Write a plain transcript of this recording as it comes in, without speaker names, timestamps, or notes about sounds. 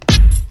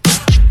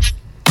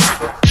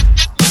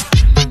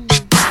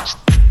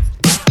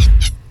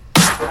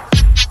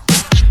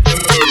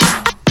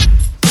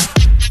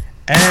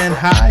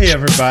Hi,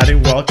 everybody.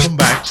 Welcome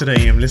back to the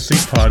Aimlessly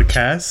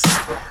podcast.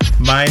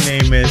 My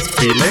name is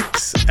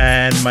Felix,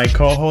 and my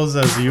co host,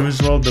 as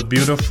usual, the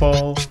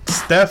beautiful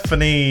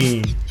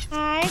Stephanie.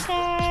 Hi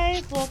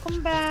guys,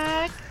 welcome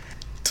back.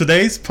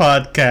 Today's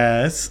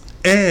podcast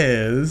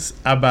is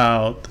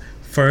about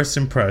first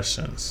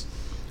impressions.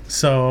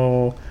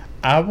 So,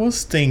 I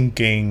was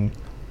thinking,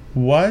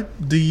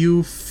 what do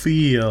you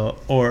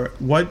feel or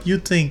what you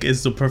think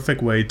is the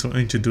perfect way to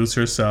introduce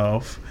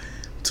yourself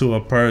to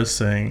a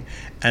person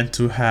and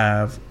to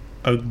have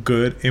a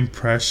good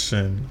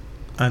impression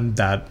on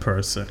that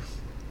person?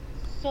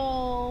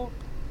 So,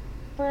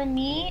 for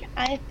me,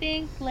 I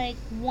think like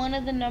one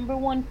of the number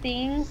one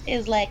things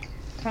is like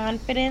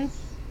confidence.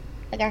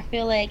 Like I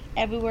feel like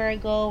everywhere I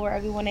go or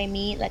everyone I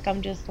meet, like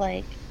I'm just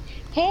like,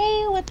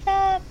 "Hey, what's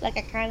up?" Like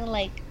I kind of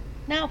like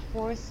not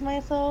force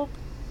myself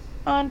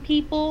on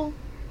people,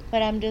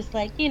 but I'm just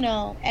like,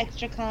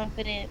 extra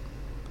confident.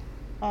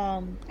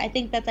 I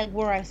think that's like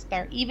where I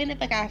start. Even if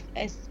like I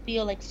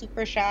feel like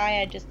super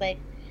shy, I just like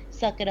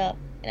suck it up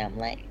and I'm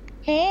like,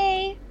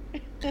 "Hey."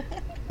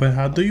 But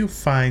how do you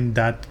find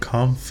that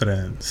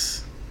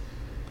confidence?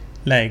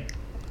 Like,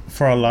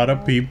 for a lot of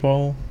Yeah.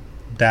 people,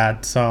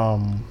 that's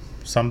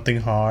something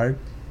hard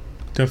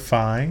to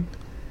find.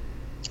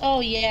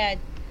 Oh yeah,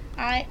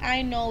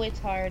 I know it's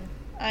hard.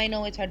 I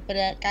know it's hard, but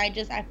I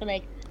feel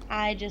like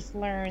I just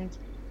learned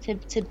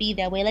to be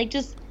that way. Like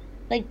just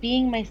like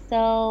being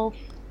myself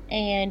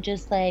and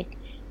just like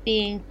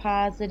being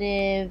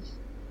positive.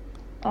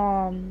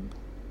 Um,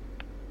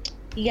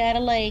 you gotta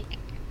like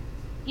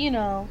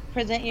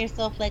present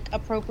yourself like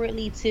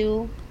appropriately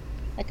too.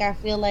 Like I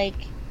feel like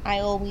I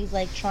always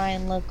like try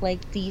and look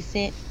like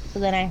decent so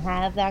that I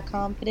have that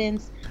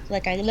confidence. So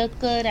like I look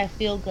good, I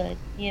feel good.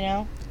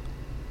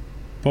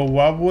 But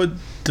what would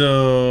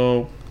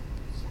the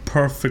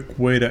perfect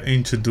way to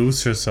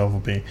introduce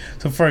yourself be?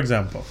 So, for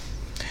example,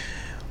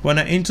 when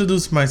I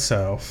introduce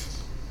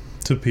myself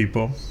to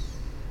people,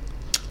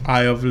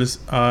 I would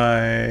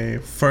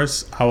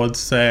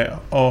say,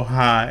 "Oh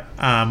hi,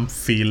 I'm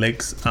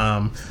Felix.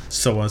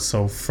 So and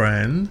so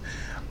friend,"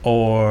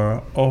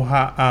 or "Oh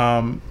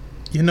hi,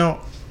 you know."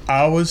 I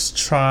always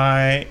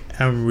try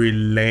and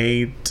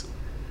relate.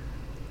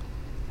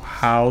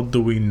 How do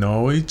we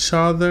know each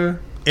other?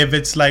 If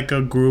it's like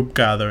a group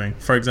gathering,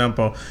 for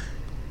example,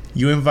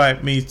 you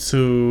invite me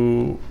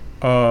to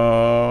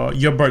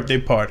your birthday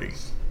party.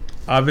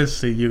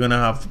 Obviously, you're gonna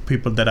have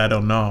people that I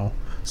don't know.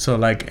 So,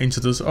 like,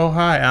 introduce, "Oh,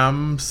 hi,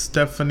 I'm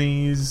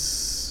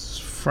Stephanie's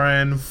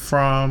friend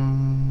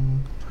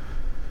from,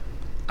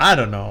 I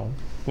don't know,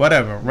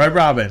 whatever, Red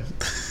Robin."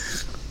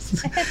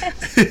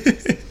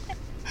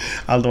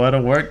 Although I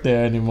don't work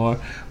there anymore.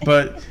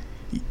 But,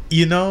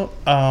 you know,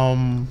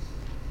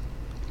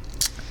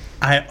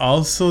 I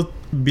also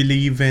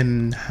believe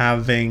in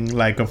having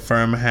like a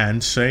firm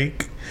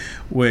handshake,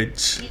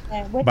 which,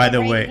 Yeah, with by the the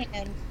right way,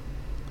 hand.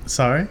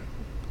 sorry?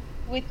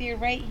 With your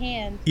right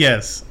hand.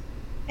 Yes.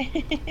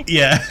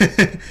 Yeah.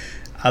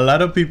 A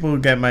lot of people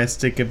get my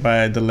sticker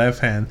by the left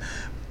hand,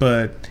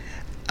 but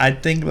I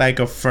think like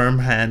a firm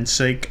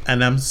handshake,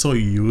 and I'm so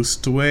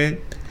used to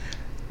it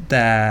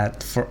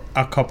that for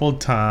a couple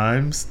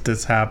times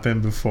this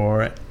happened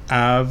before.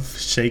 I've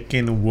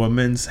shaken a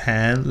woman's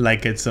hand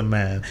like it's a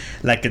man.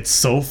 Like it's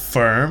so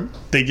firm,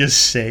 they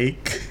just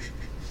shake.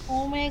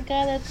 Oh my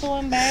God, that's so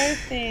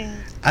embarrassing.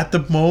 At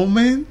the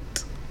moment,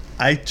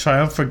 I try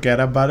and forget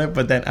about it,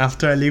 but then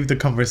after I leave the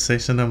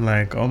conversation, I'm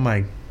like, oh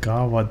my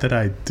God, what did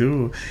I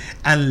do?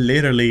 And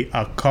literally,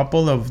 a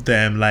couple of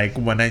them, like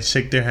when I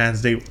shake their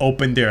hands, they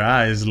open their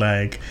eyes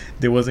like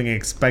they wasn't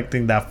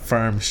expecting that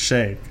firm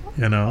shake,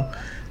 you know?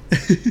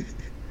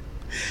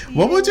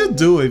 What would you You,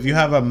 do if you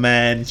have a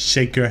man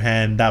shake your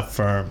hand that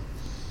firm?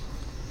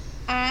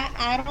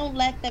 I don't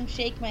let them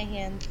shake my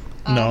hands.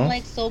 I'm No?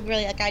 like so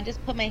girly. Like I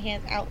just put my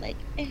hands out like,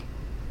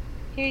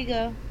 here you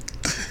go.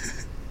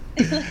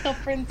 Like a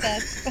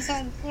princess. That's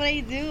what I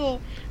do.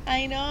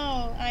 I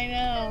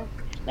know.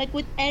 Like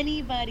with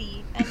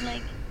anybody. I'm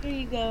like, here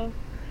you go.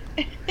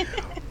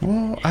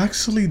 Well,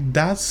 actually,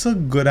 that's a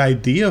good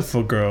idea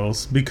for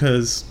girls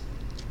because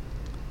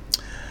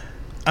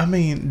I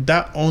mean,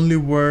 that only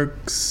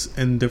works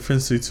in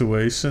different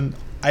situations.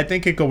 I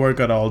think it could work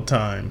at all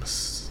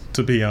times,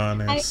 to be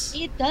honest.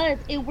 It does.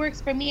 It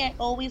works for me. I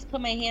always put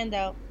my hand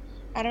out.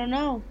 I don't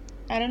know.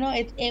 I don't know.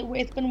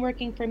 It's been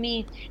working for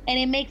me, and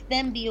it makes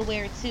them be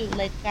aware too,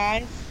 like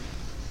guys.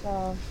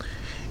 So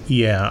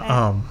Yeah,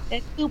 I,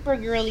 it's super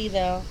girly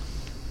though.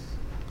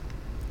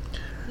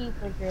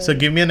 Super so girly.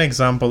 give me an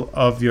example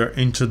of your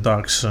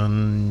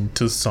introduction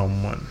to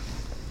someone.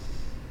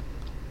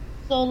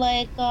 So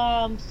like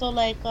I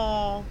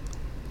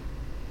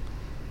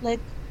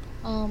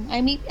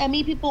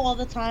meet people all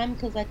the time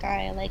because like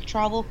I like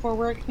travel for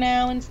work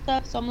now and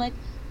stuff. So I'm like,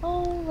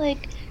 oh,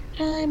 like,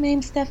 hi, my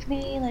name's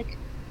Stephanie. Like,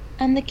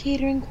 I'm the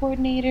catering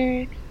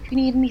coordinator. If you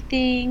need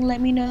anything,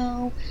 let me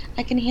know.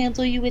 I can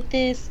handle you with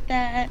this,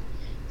 that.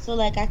 So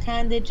like I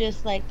kind of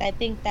just like I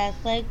think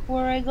that's like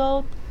where I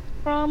go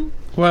from.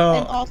 And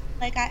Well, also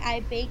like I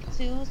bake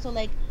too. So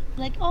like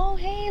oh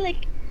hey,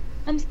 like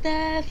I'm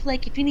Steph.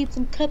 Like, if you need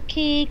some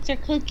cupcakes or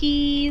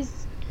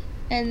cookies,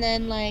 and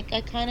then like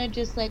I kind of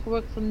just like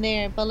work from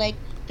there. But like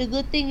the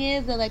good thing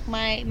is that like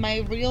my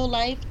real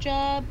life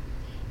job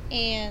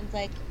and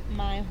like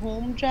my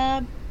home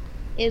job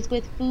is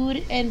with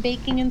food and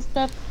baking and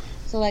stuff.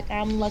 So like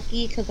I'm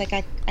lucky because like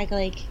I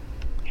like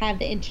have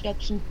the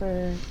introduction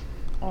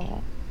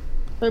uh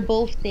for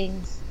both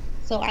things.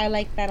 So I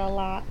like that a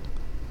lot.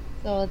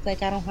 So it's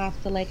like I don't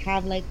have to like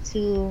have like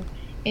two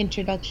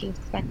introductions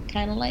because I can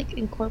kind of like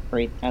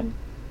incorporate them.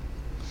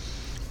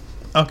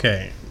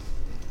 Okay,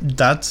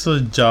 that's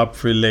a job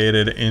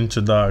related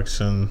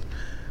introduction.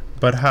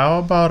 But how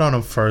about on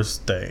a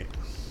first date?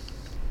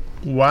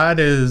 What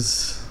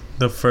is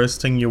the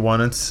first thing you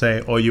want to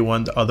say or you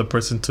want the other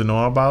person to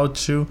know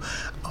about you?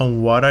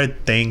 And what are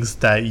things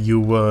that you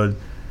would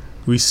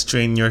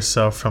restrain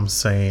yourself from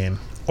saying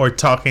or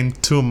talking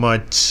too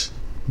much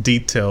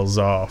details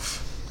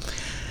off?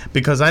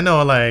 Because I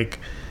know, like,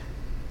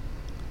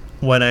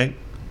 when I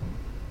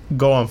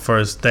go on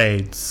first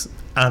dates,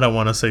 I don't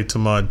want to say too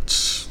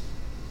much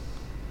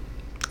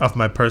of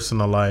my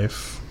personal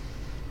life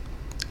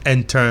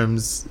in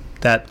terms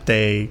that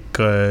they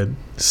could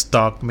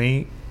stalk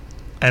me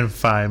and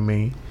find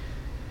me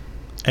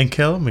and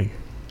kill me.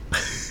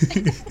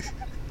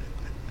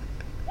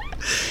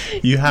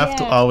 You have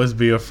to Yeah, always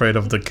be afraid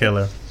of the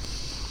killer.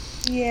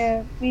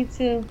 yeah, me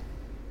too.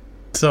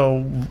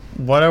 So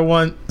what I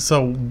want,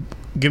 so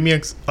give me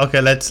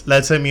okay.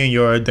 Let's say me and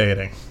you are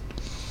dating,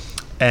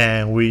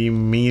 and we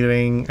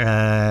meeting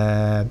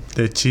at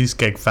the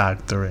Cheesecake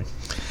Factory,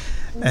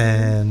 Hmm.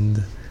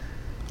 and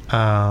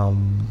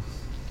um,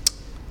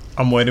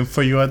 I'm waiting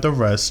for you at the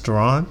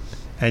restaurant,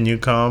 and you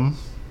come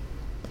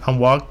and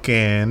walk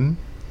in,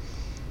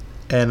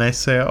 and I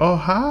say, "Oh,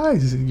 hi,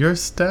 you're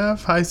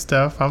Steph. Hi,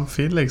 Steph. I'm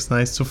Felix.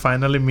 Nice to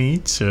finally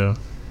meet you."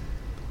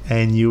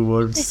 And you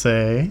would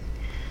say,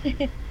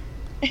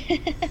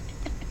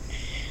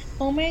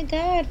 Oh my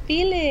God,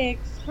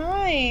 Felix.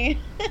 Hi.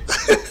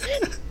 I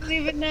don't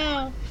even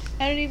know.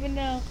 I don't even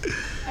know.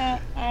 I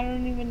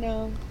don't even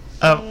know.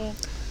 I um, don't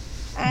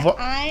know. what?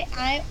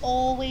 I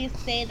always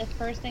say the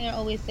first thing I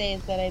always say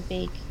is that I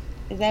bake.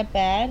 Is that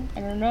bad?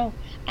 I don't know.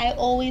 I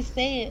always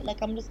say it. Like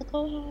I'm just like,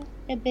 oh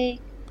hi, I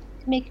bake.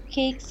 Make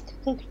cakes,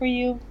 cook for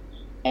you.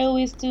 I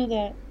always do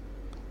that.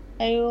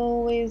 I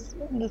always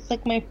that's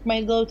like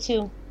my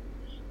go-to.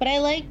 But I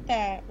like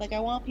that. Like I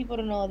want people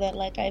to know that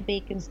like I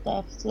bake and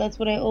stuff. So that's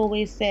what I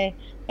always say.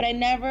 But I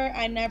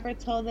never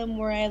tell them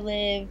where I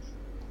live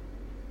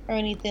or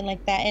anything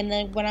like that. And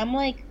then when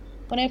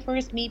I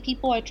first meet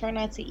people, I try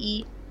not to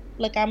eat.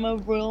 Like I'm a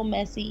real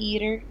messy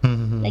eater.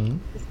 Like Mm-hmm.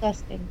 it's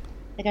disgusting.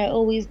 Like I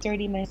always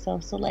dirty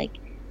myself. So like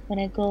when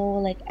I go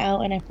like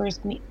out and I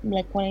first meet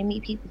like when I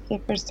meet people for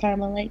the first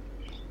time, I like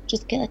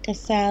just get like a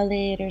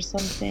salad or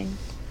something.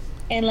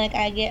 And like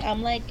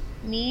I'm like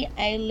me,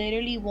 I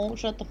literally won't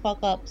shut the fuck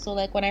up. So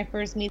like when I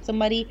first meet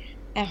somebody,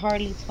 I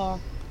hardly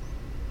talk.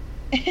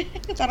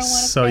 'Cause I don't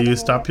want to So scare you them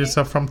stop away.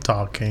 yourself from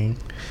talking.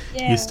 You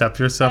Yeah. stop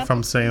yourself Stop from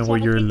from saying where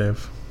you talking,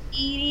 live.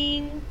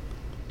 eating,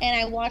 and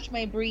I watch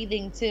my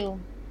breathing too.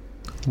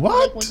 So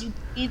like when What? you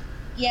breathe,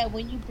 yeah,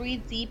 when you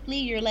breathe deeply,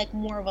 you're like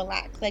more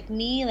relaxed. Like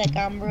me, like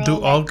I'm Do real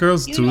all like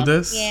girls you do know I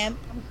this? am.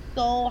 I'm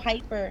so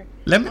hyper.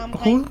 Let me. I'm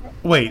Who? hyper all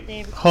Wait. day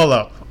every day. Hold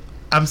up.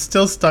 I'm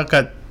still stuck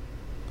at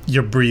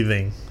your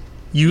breathing.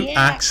 You Yeah, I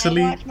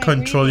actually watch my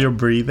control your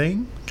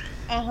breathing. breathing?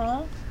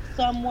 Uh-huh.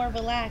 So I'm more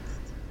relaxed.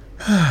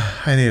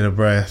 I need a Like I'm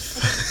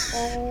breath.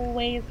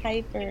 always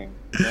hyper.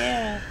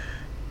 Yeah.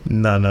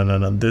 No, no, no,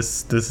 no.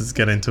 This is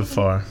getting too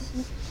far.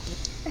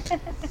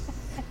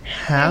 My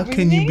How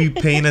can you breathing?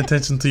 be paying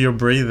attention to your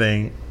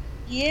breathing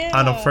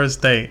on a Yeah.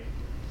 first date?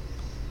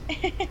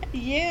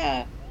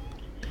 Yeah.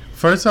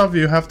 First off,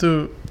 you have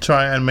to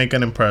try and make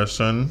an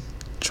impression,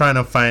 trying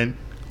to find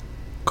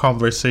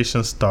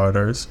conversation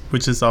starters,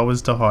 which is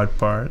always the hard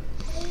part.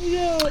 I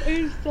know,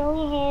 it's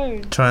so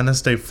hard. Trying to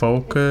stay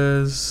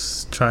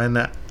focused, trying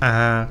to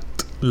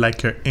act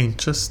like you're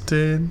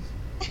interested.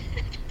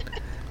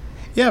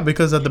 Yeah,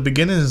 because at the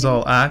beginning it's It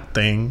all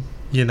acting.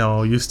 You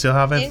know, it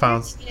really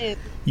is.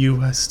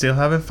 you still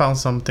haven't found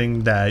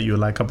something that you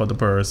like about the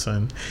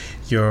person.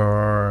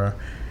 You're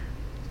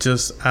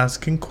just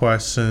asking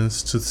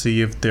questions to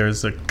see if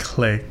there's a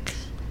click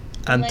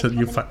And like, until how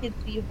you many find. kids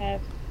do you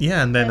have?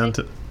 Yeah, and How then many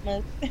until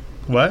mamas?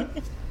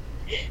 what?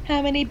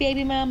 How many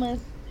baby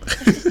mamas?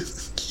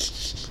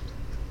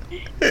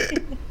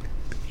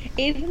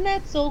 Isn't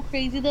that so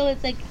crazy though?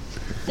 It's like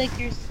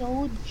you're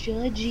so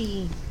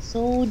judgy.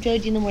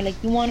 No more like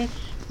you want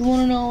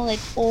to know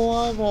like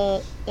all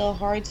the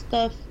hard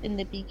stuff in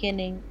the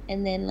beginning,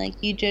 and then like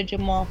you judge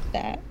them off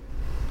that.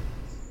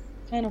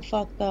 Kind of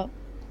fucked up,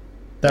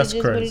 but it That's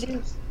is what it crazy.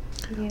 is.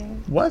 Yeah.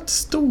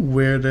 What's the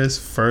weirdest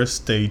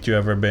first date you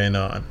ever been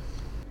on?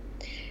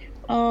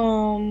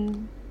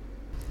 Um.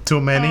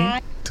 Too many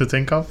I to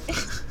think of?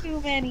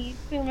 too many,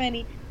 too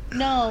many.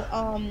 No.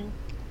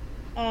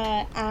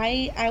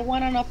 I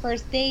went on a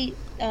first date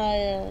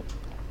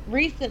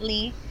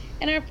recently,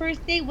 and our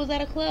first date was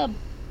at a club.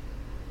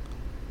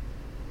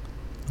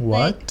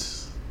 Like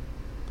What?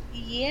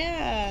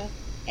 Yeah.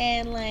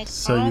 And like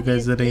So you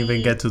guys didn't even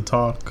obviously, get to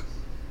talk.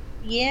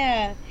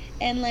 yeah.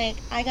 And like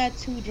I got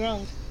too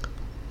drunk.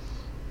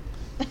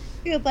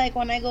 Feels like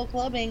when I go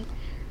clubbing,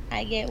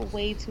 I get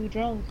way too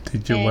drunk.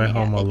 Did you And went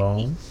home like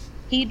alone?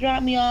 he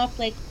dropped me off.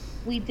 Like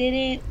we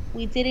didn't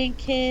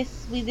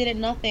kiss. We didn't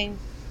nothing.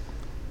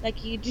 Like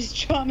he just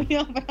dropped me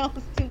off, and I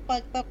was too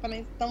fucked up, and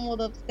I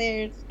stumbled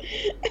upstairs.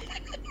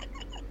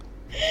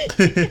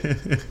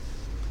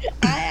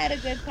 I had a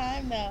good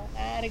time though. I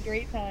had a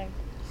great time.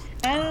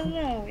 I don't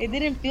know. It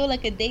didn't feel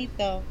like a date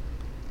though.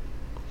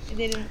 It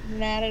didn't,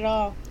 not at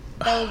all.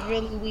 That was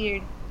really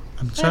weird.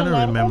 I'm I had trying a to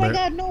lot of, oh my remember.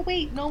 God, no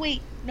wait, no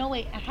wait, no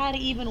wait. I had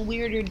an even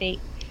weirder date.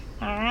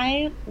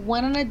 I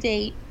went on a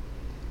date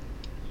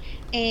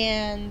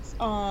and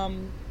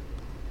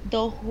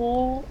the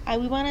whole I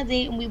we went on a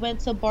date and we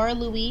went to Bar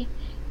Louie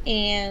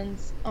and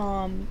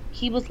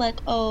he was like,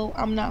 "Oh,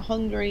 I'm not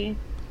hungry."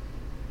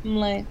 I'm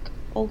like,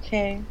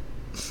 "Okay."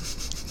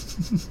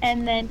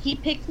 And then he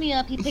picked me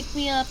up in a He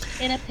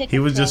pickup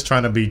was truck. just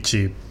trying to be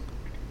cheap.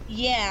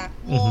 Yeah.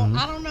 Well, Hmm.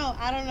 I don't know.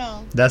 I don't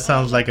know. That I don't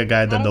sounds know. like a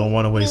guy I that don't don't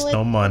want to feel waste like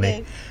no for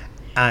money. this.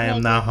 I am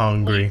Like, not wait,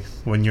 hungry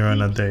when you're on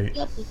he a picked date. me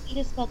up late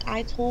as fuck.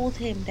 I told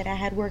him that I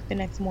had work the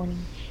next morning.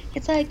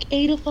 It's like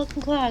 8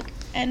 o'clock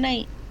at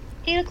night.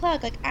 8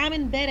 o'clock. Like I'm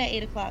in bed at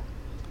 8 o'clock.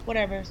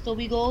 Whatever. So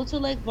we go to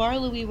like Bar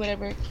Louie,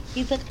 whatever.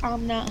 He's like,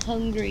 I'm not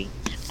hungry.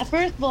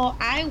 First of all,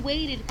 I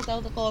waited because I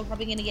was like, oh, I'm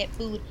probably gonna get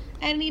food.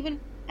 I didn't even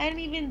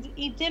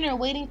eat dinner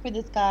waiting for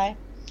this guy.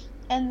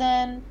 And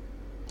then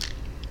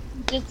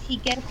he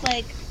gets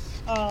like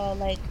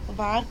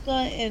vodka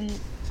and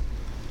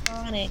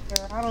tonic,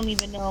 or I don't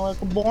even know,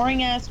 like a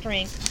boring ass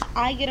drink.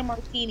 I get a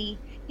martini.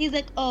 He's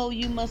like, "Oh,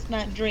 you must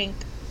not drink."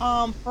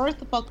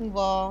 First of fucking of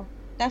all,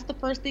 that's the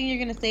first thing you're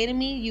gonna say to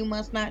me. You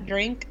must not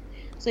drink.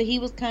 So he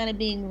was kind of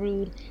being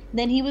rude.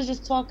 Then he was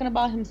just talking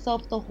about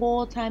himself the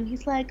whole time.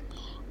 He's like,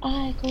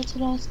 "I go to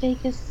Las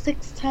Vegas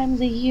 6 times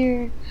a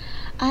year.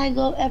 I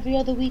go every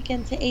other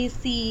weekend to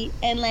AC."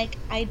 And like,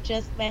 I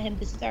just met him.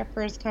 This is our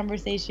first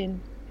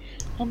conversation.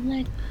 I'm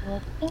like,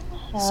 "What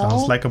the Sounds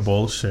hell?" like a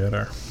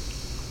bullshitter.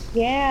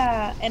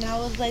 Yeah, and I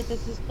was like,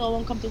 this is so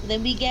uncomfortable.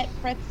 Then we get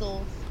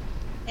pretzels,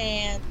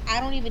 and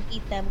I don't even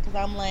eat them because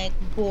I'm like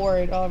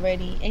bored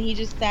already. And he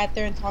just sat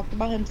there and talked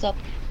about himself,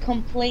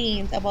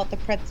 complains about the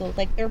pretzels,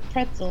 like they're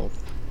pretzels.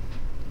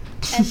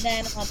 And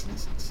then he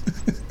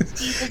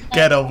was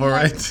Get like, I'm over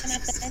like it. looking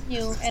at the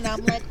menu, and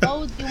I'm like,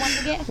 oh, do you want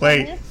to get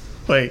Wait,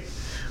 hummus? wait.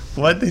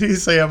 What did he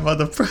say about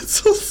the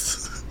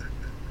pretzels?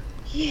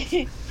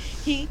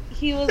 He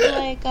he was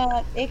like,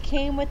 it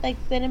came with like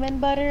cinnamon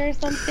butter or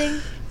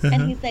something,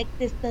 and he's like,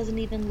 this doesn't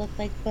even look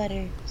like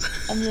butter.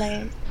 I'm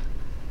like,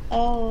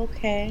 oh,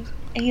 okay.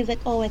 And he's like,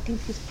 oh, I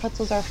think these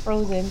pretzels are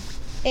frozen.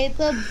 It's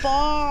a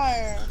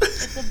bar.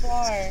 It's a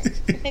bar.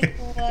 Like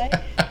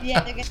what?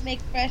 Yeah, they're gonna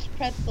make fresh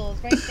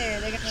pretzels right there.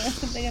 They're gonna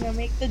they're gonna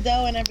make the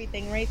dough and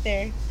everything right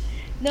there.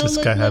 No, This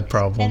look, guy look. had And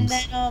problems.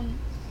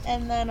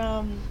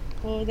 then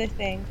what was I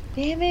saying?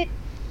 Damn it.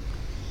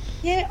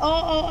 Yeah.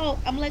 Oh, oh, oh.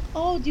 I'm like,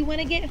 oh, do you want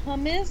to get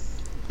hummus?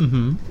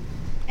 Mm-hmm.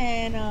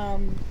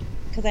 And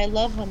because I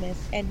love hummus,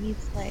 and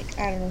he's like,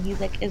 I don't know, he's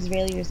like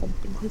Israeli or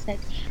something. He's like,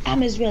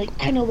 I'm Israeli.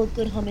 I know what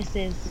good hummus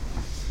is.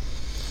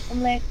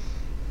 I'm like,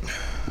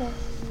 so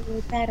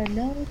is that a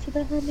no to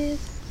the hummus?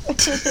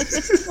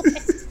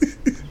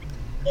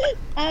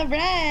 All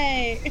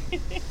right.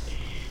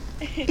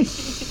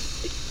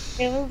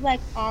 It was like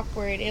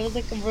awkward. It was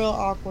like real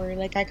awkward.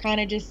 Like I kind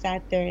of just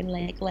sat there and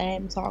like let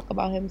him talk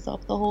about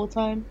himself the whole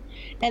time.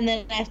 And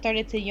then I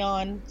started to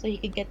yawn so he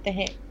could get the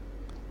hit.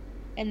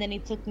 And then he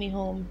took me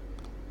home.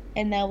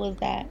 And that was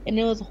that. And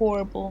it was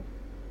horrible.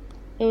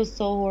 It was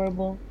so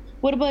horrible.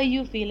 What about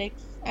you, Felix?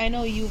 I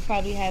know you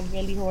probably have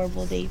really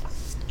horrible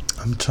dates.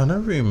 I'm trying to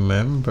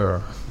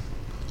remember.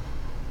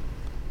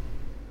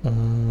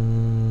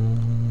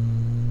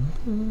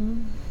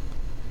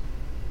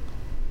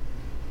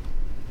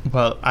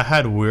 Well, I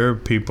had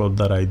weird people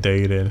that I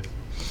dated.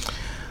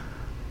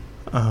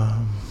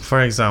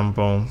 For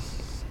example,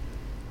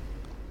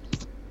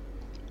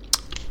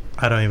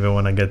 I don't even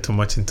want to get too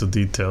much into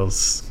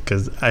details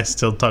because I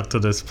still talk to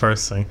this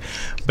person.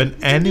 But,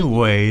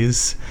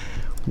 anyways,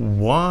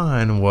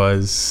 one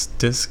was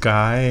this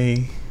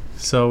guy.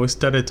 So we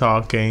started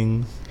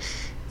talking,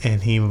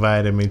 and he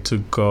invited me to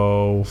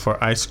go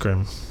for ice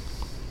cream.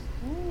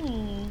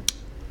 Mm.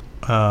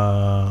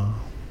 Uh,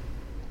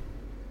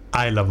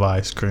 I love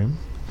ice cream.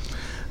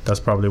 That's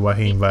probably why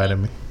he Me invited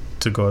too. me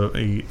to go to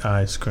eat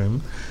ice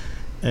cream.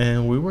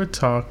 And we were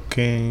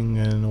talking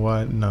and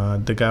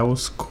whatnot. The guy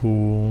was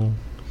cool,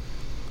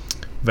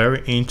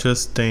 very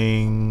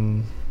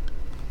interesting.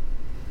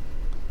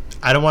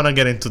 I don't want to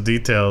get into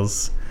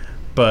details,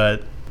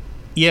 but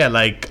yeah,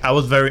 like I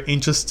was very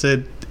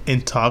interested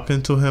in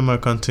talking to him or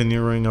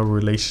continuing a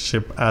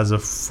relationship as a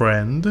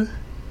friend.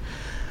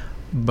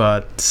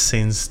 But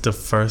since the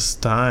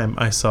first time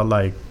I saw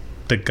like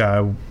the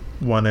guy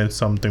wanted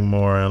something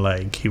more and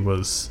like he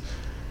was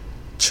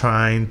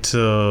trying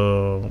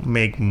to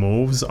make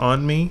moves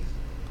on me,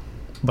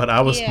 but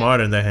I was Yeah.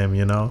 smarter than him,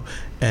 you know?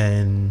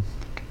 And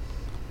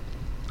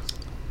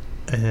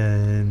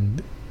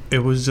And it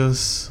was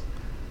just,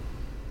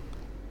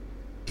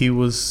 he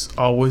was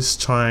always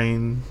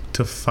trying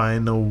to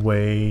find a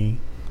way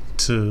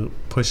to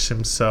push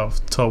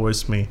himself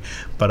towards me,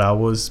 but I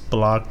was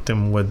blocked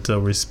him with the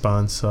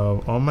response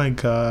of, "Oh my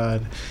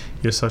God,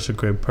 you're such a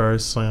great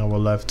person. I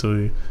would love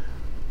to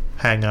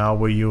hang out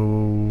with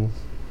you,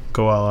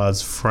 go out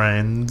as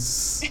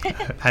friends."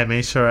 I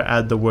made sure I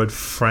add the word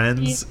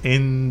friends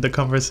in the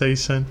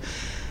conversation.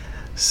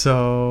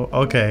 So,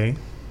 okay,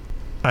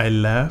 I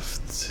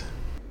left.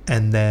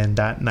 And then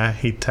that night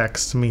he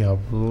texted me a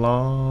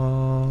long,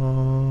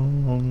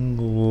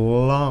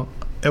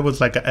 it was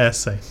like an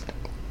essay.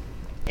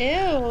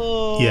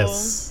 Ew.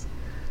 Yes.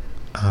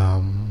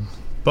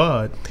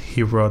 But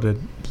he wrote it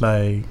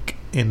like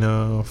in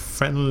a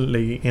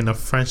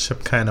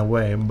friendship kind of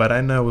way. But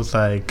I know it was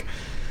like,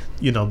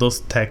 those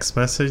text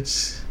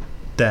message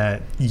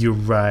that you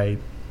write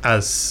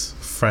as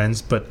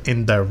friends, but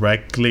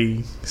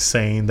indirectly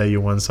saying that you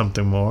want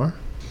something more.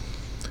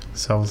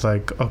 So I was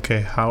like,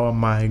 okay, how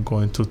am I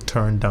going to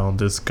turn down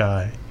this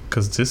guy?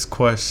 Because this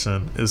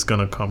question is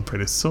going to come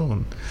pretty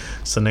soon.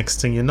 So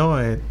next thing you know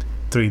it,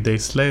 3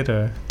 days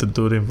later, the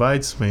dude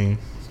invites me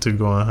to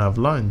go and have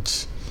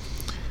lunch.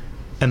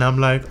 And I'm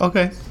like,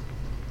 okay,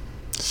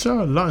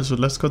 sure, lunch.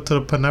 Let's go to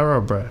the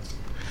Panera Bread.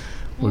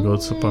 We go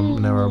to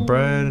Panera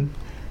Bread.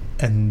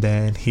 And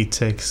then he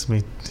tells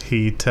me,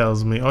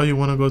 oh, you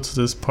want to go to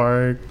this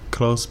park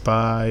close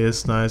by?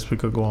 It's nice. We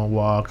could go and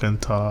walk and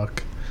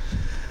talk.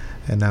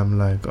 And I'm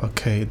like,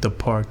 okay, the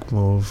park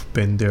move.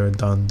 Been there,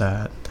 done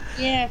that.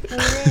 Yeah, for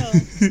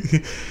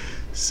real.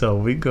 So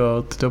we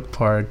go to the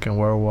park and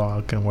we're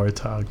walking, we're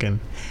talking.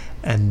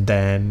 And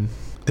then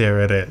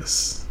there it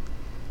is.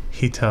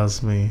 He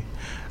tells me,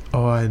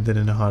 oh, I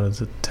didn't know how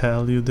to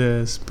tell you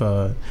this,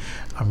 but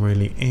I'm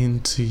really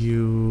into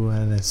you.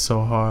 And it's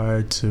so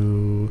hard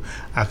to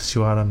ask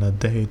you out on a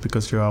date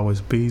because you're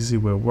always busy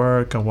with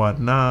work and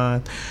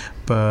whatnot.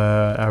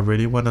 But I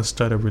really want to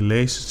start a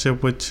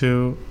relationship with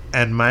you.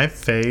 And my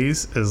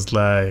face is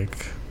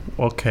like,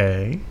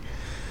 okay,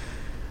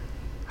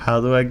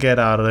 how do I get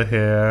out of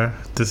here?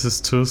 This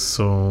is too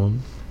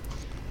soon.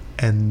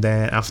 And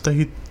then after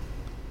he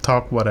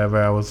talked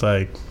whatever, I was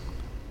like,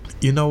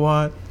 you know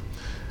what?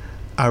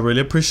 I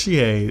really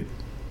appreciate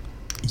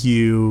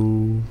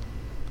you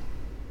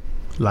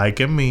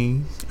liking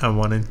me and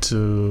wanting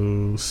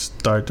to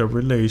start a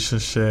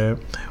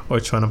relationship or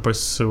trying to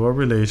pursue a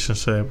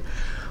relationship.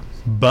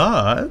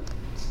 But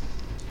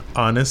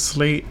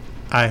honestly,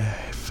 I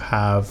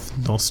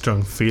have no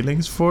strong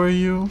feelings for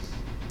you.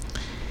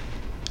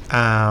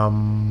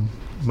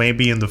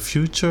 Maybe in the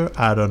future,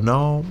 I don't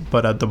know,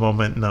 but at the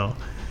moment, no.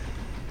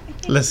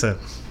 Listen,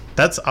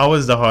 that's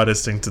always the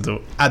hardest thing to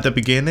do. At the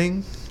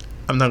beginning,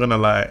 I'm not gonna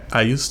lie,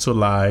 I used to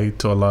lie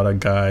to a lot of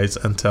guys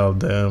and tell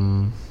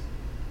them,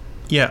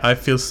 yeah, I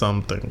feel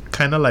something,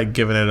 kind of like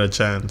giving it a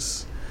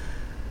chance.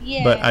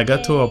 Yeah, but I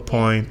got to a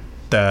point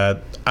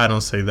that I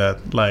don't say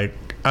that. Like,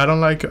 I don't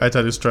like you, I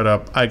tell you straight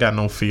up, I got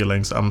no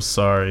feelings, I'm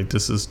sorry,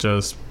 this is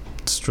just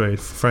straight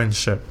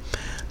friendship.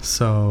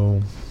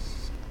 So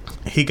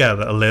he got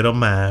a little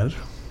mad.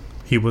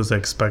 He was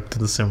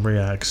expecting the same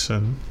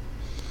reaction.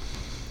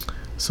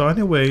 So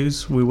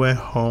anyways, we went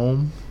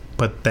home,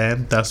 but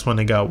then that's when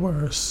it got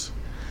worse.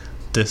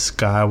 This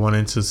guy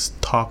wanted to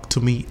talk to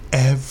me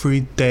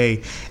every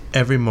day.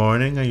 Every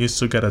morning I used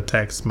to get a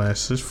text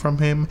message from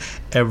him.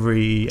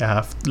 Every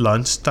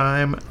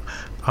lunchtime,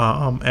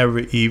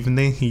 every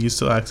evening he used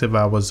to ask if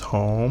I was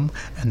home,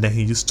 and then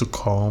he used to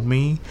call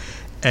me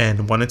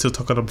and wanted to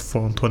talk on the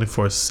phone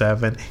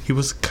 24/7. He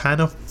was kind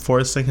of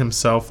forcing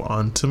himself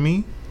onto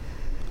me.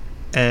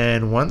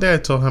 And one day I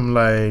told him,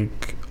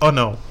 like, oh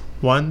no,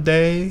 one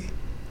day,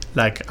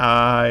 like,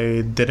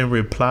 I didn't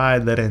reply,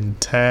 didn't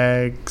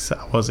text,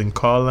 I wasn't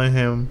calling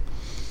him.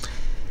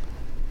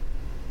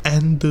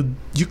 And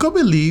you could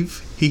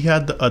believe he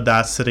had the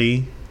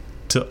audacity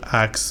to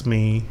ask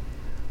me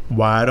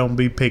why I don't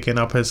be picking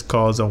up his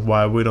calls and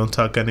why we don't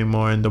talk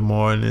anymore in the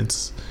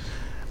mornings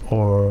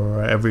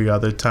or every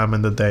other time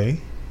in the day.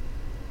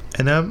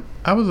 And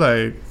I was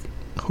like,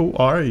 who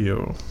are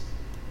you?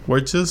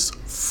 We're just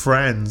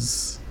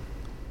friends.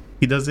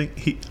 He doesn't,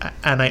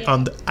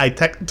 I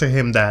texted to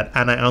him that,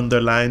 and I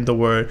underlined the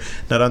word,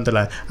 not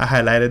underlined, I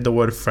highlighted the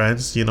word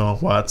friends, on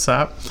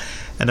WhatsApp.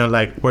 And I'm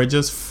like, we're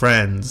just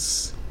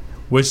friends,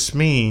 which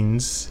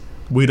means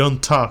we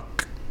don't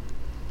talk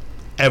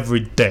every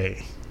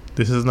day.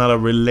 This is not a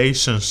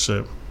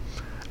relationship.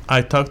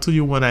 I talk to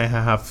you when I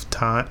have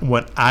time,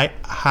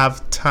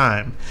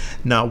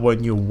 not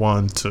when you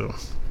want to.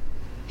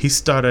 He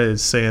started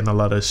saying a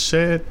lot of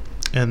shit,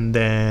 and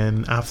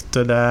then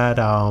after that,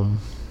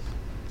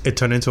 it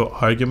turned into an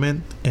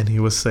argument, and he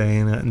was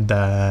saying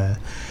that,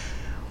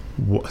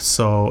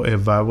 so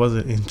if I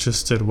wasn't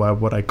interested, why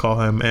would I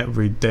call him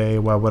every day?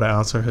 Why would I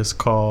answer his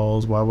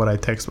calls? Why would I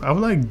text him? I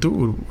was like,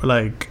 dude,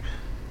 like,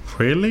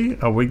 really?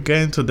 Are we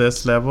getting to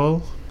this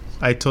level?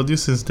 I told you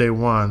since day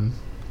one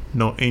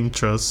no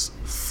interest,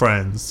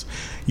 friends.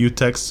 You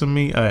texted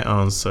me, I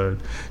answered.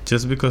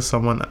 Just because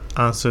someone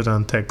answered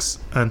and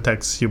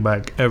texts you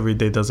back every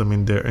day doesn't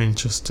mean they're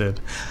interested.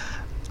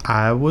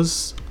 I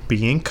was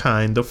being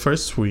kind the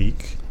first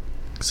week,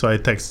 so I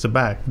texted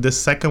back. The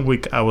second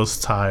week I was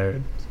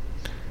tired.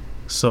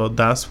 So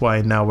that's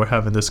why now we're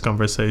having this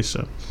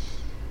conversation.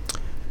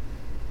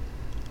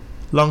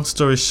 Long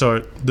story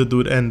short, the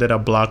dude ended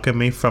up blocking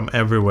me from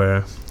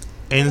everywhere.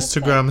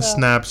 Instagram,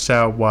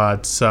 Snapchat,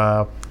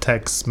 WhatsApp,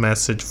 text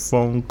message,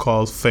 phone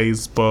calls,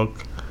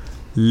 Facebook.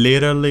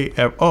 Literally,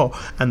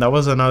 and that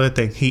was another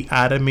thing. He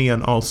added me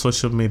on all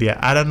social media.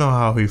 I don't know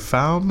how he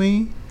found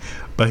me,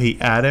 but he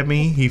added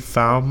me. He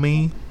found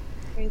me.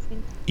 Crazy.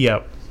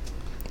 Yep.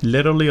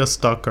 Literally a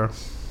stalker.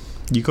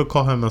 You could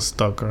call him a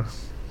stalker.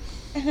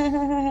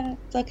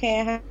 It's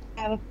okay.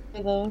 I have a few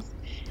of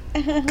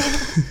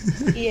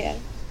those. Yeah.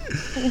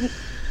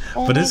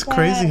 Oh But my it's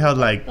crazy how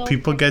that's so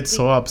people get crazy.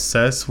 so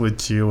obsessed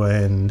with you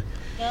and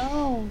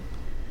No,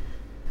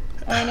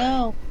 I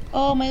know.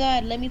 Oh my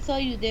God, let me tell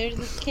you, there's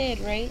this kid,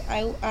 right?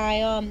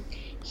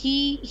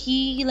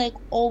 He like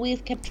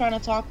always kept trying to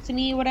talk to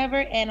me or whatever,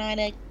 and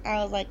I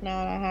was like,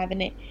 nah, I'm not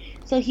having it.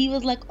 So he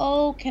was like,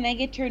 oh, can I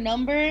get your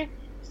number?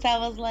 So I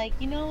was like,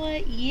 you know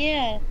what?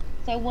 Yeah.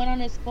 So I went on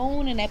his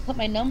phone and I put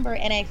my number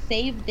and I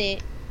saved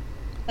it,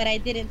 but I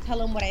didn't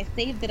tell him what I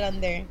saved it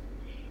under.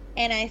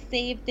 And I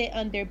saved it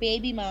under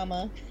baby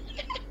mama.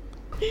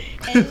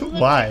 And this was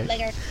why? like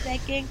our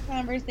second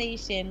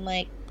conversation,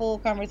 like full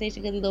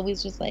conversation, because he's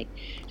always just like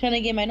trying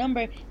to get my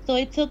number. So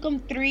it took him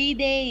 3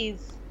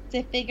 days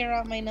to figure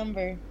out my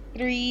number.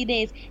 3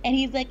 days. And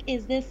he's like,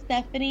 is this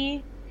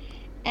Stephanie?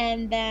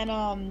 And then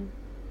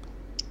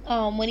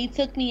when he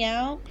took me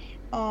out,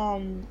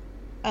 um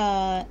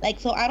like,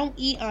 so I don't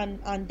eat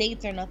on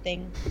dates or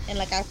nothing. And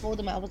like I told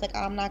him, I was like,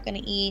 I'm not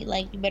gonna eat,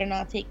 like you better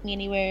not take me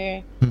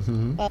anywhere.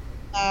 Mm-hmm.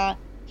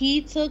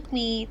 He took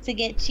me to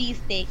get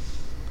cheesesteaks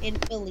in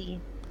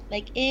Philly,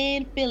 like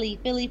in Philly.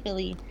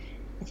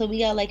 So we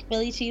got like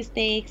Philly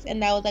cheesesteaks,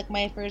 and that was like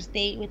my first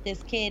date with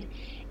this kid.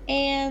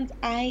 And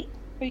I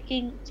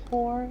freaking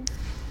tore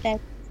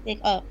that steak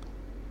up,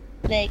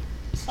 like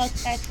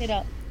fucked that shit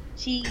up.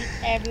 Cheese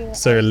everywhere.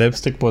 So your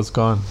lipstick was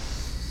gone.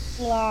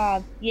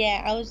 Slob.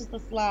 Yeah, I was just a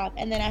slob.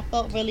 And then I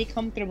felt really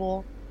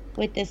comfortable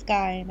with this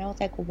guy, and I was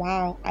like,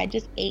 wow, I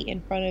just ate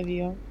in front of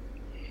you.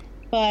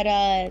 But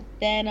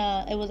then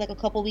it was like a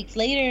couple weeks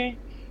later,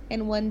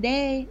 and one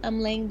day I'm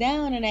laying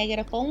down and I get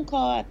a phone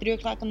call at 3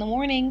 o'clock in the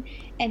morning,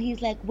 and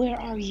he's like, "Where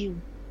are you?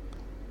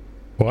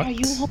 What? Are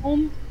you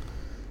home?"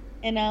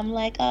 And I'm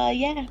like,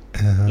 yeah,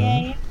 Uh-huh.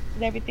 yeah.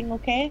 Is everything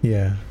okay?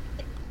 Yeah.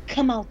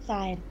 Come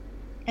outside.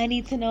 I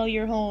need to know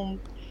you're home."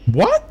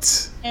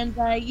 What? And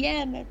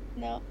yeah,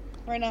 no,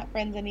 we're not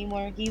friends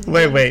anymore. He's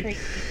Wait, really wait.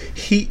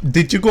 crazy.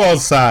 Did you go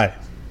outside?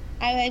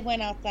 I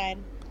went outside.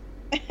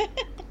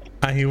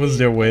 And he was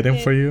there I waiting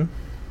did. for you?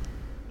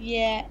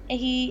 Yeah,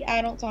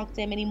 I don't talk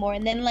to him anymore.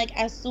 And then like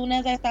as soon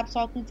as I stopped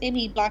talking to him,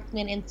 he blocked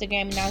me on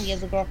Instagram, and now he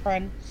has a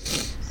girlfriend.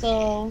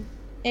 So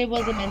it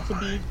wasn't meant to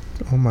be.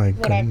 Oh my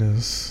Whatever.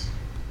 goodness.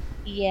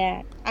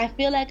 Yeah, I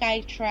feel like I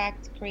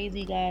attract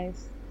crazy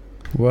guys.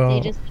 They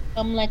Well, just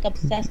become like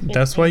obsessed with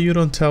that's why me. you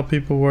don't tell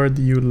people where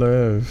you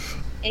live.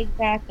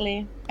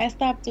 Exactly. I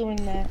stopped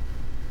doing that.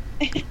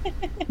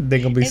 They're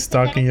gonna be It's because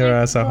stalking I'm your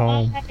like, ass at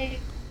home.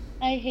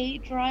 I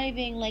hate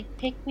driving. Like,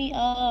 pick me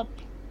up,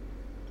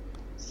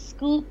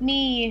 scoop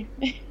me.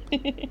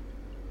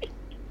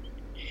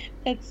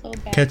 That's so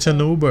bad. Catch an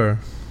though. Uber.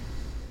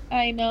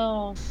 I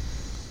know.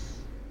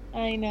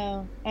 I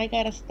know. I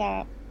gotta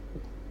stop.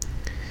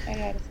 I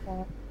gotta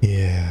stop.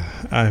 Yeah,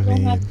 I You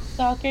don't have mean,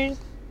 stalkers?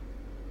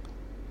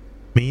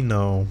 me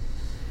no.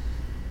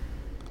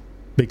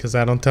 Because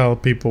I don't tell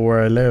people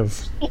where I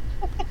live.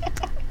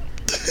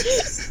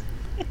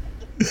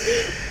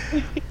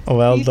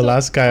 Well, You the told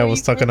last guy I where was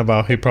you talking work?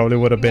 about, he probably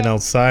would have been Yeah.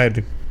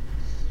 outside.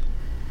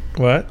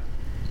 What?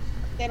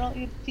 They don't.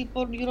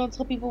 You don't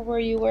tell people where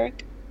you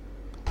work.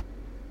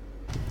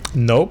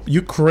 Nope.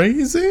 You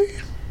crazy?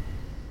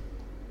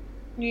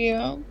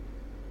 Yeah.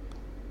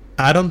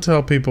 I don't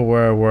tell people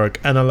where I work.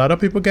 And a lot of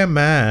people get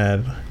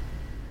mad.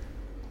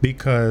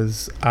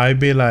 Because I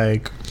be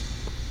like,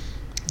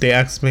 they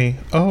ask me,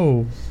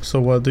 oh, so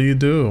what do you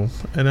do?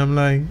 And I'm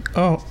like,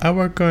 oh, I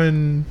work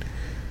on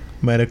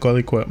medical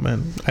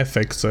equipment. I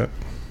fix it.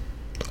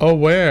 Oh,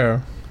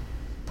 where?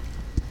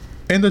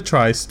 In the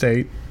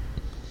tri-state.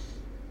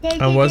 That's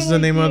And a what's good the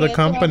name of idea. the That's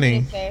what I'm company?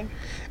 gonna say.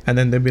 And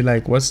then they'd be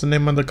like, what's the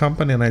name of the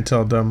company? And I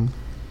tell them,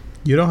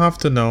 you don't have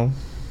to know.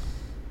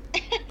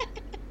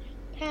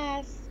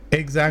 Pass.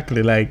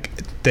 Exactly. Like,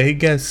 they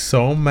get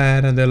so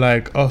mad and they're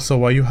like, oh, so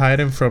why are you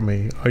hiding from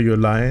me? Are you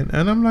lying?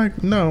 And I'm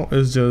like, no,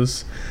 it's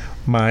just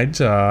my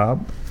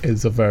job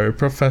is a very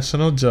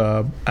professional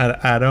job, and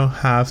I don't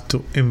have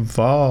to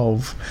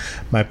involve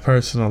my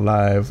personal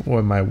life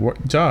with my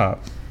work job,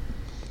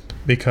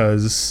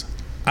 because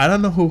I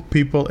don't know who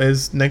people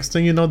is. Next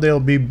thing you know, they'll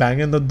be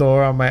banging the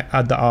door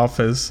at the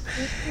office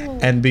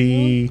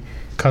and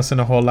causing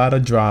a whole lot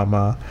of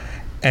drama.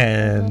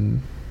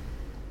 And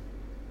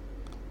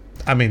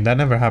I mean, that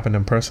never happened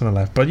in personal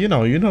life, but you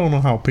don't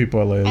know how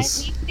people is.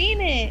 We've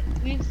seen it.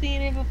 We've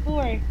seen it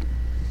before.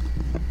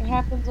 It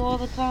happens all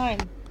the time.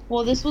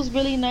 Well, this was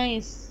really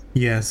nice.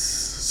 Yes.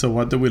 So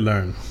what did we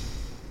learn?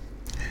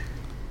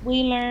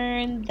 We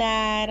learned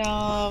that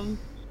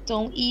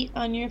don't eat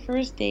on your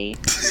first date.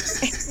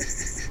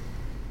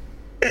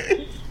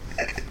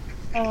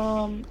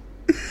 um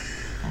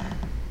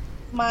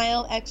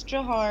Smile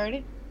extra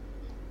hard.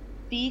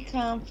 Be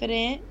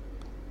confident.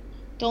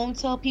 Don't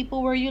tell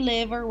people where you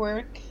live or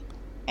work.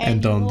 And And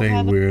you don't will date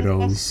have a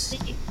weirdos.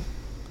 successful date.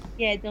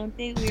 Yeah, don't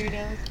date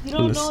weirdos. You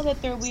don't know Listen,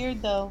 that they're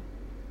weird though.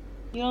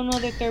 You don't know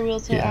that they're real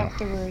till yeah,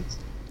 afterwards.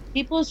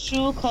 People's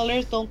true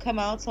colors don't come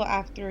out till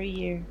after a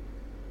year.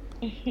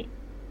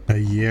 a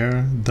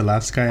year. The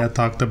last guy I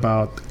talked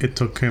about, it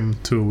took him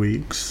 2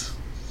 weeks.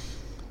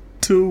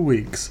 2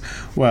 weeks.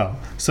 Well,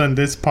 so in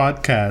this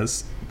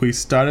podcast, we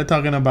started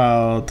talking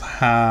about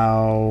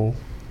how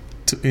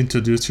to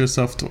introduce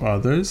yourself to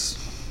others.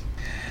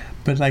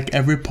 But like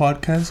every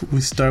podcast,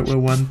 we start with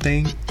one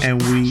thing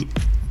and we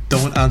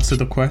don't answer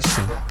the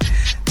question.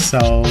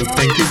 So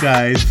thank you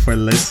guys for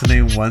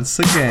listening once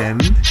again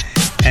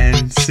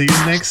and see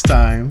you next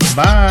time.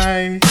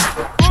 Bye.